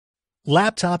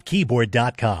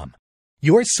LaptopKeyboard.com,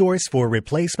 your source for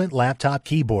replacement laptop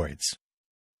keyboards.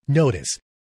 Notice,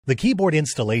 the keyboard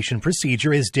installation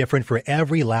procedure is different for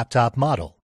every laptop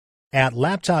model. At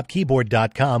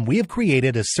LaptopKeyboard.com, we have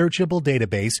created a searchable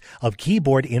database of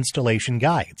keyboard installation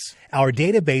guides. Our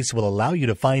database will allow you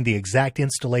to find the exact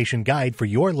installation guide for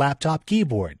your laptop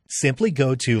keyboard. Simply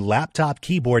go to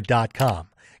LaptopKeyboard.com,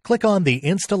 click on the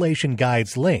Installation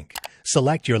Guides link,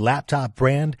 select your laptop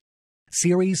brand,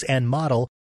 series, and model,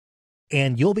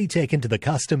 and you'll be taken to the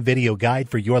custom video guide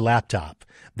for your laptop.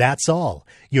 That's all.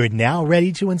 You're now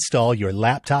ready to install your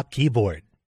laptop keyboard.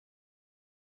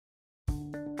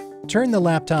 Turn the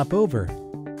laptop over.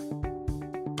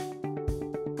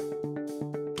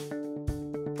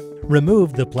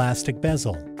 Remove the plastic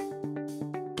bezel.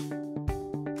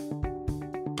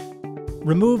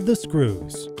 Remove the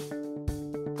screws.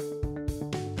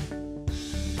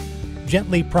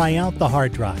 Gently pry out the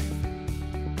hard drive.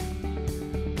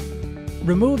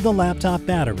 Remove the laptop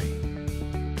battery.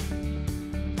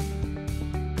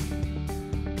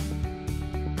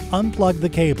 Unplug the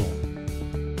cable.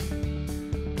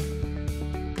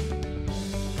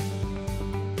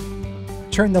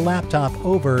 Turn the laptop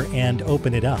over and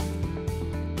open it up.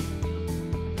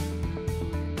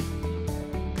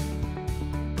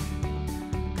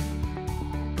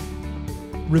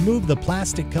 Remove the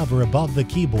plastic cover above the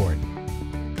keyboard.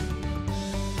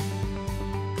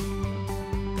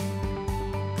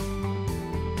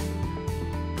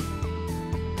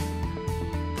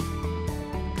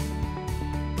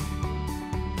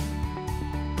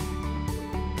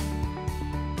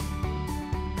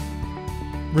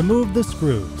 Remove the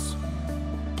screws.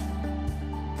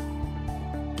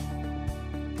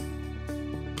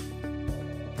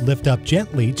 Lift up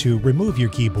gently to remove your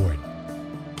keyboard.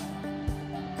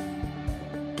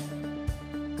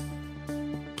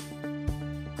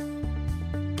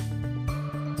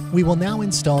 We will now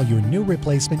install your new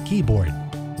replacement keyboard.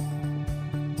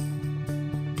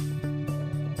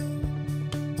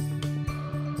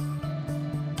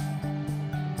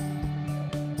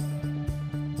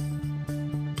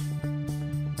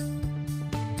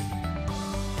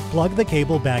 Plug the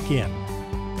cable back in.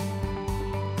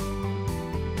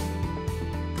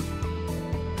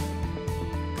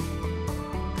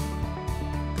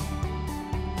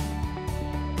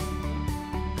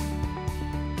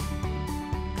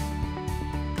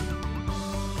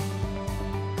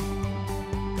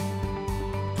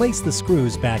 Place the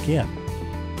screws back in.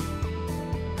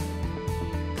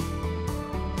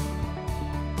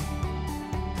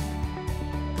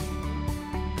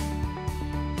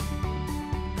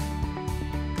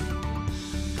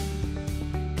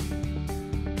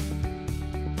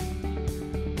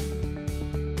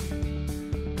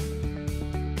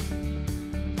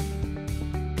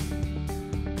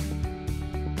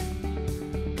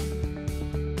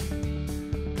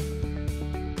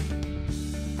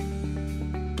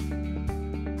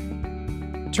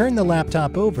 Turn the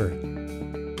laptop over.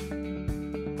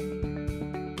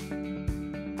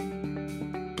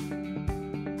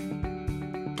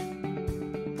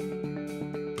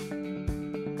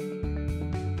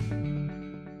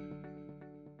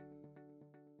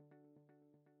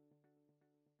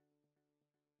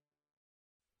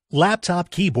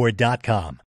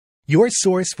 LaptopKeyboard.com, your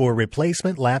source for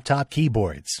replacement laptop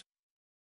keyboards.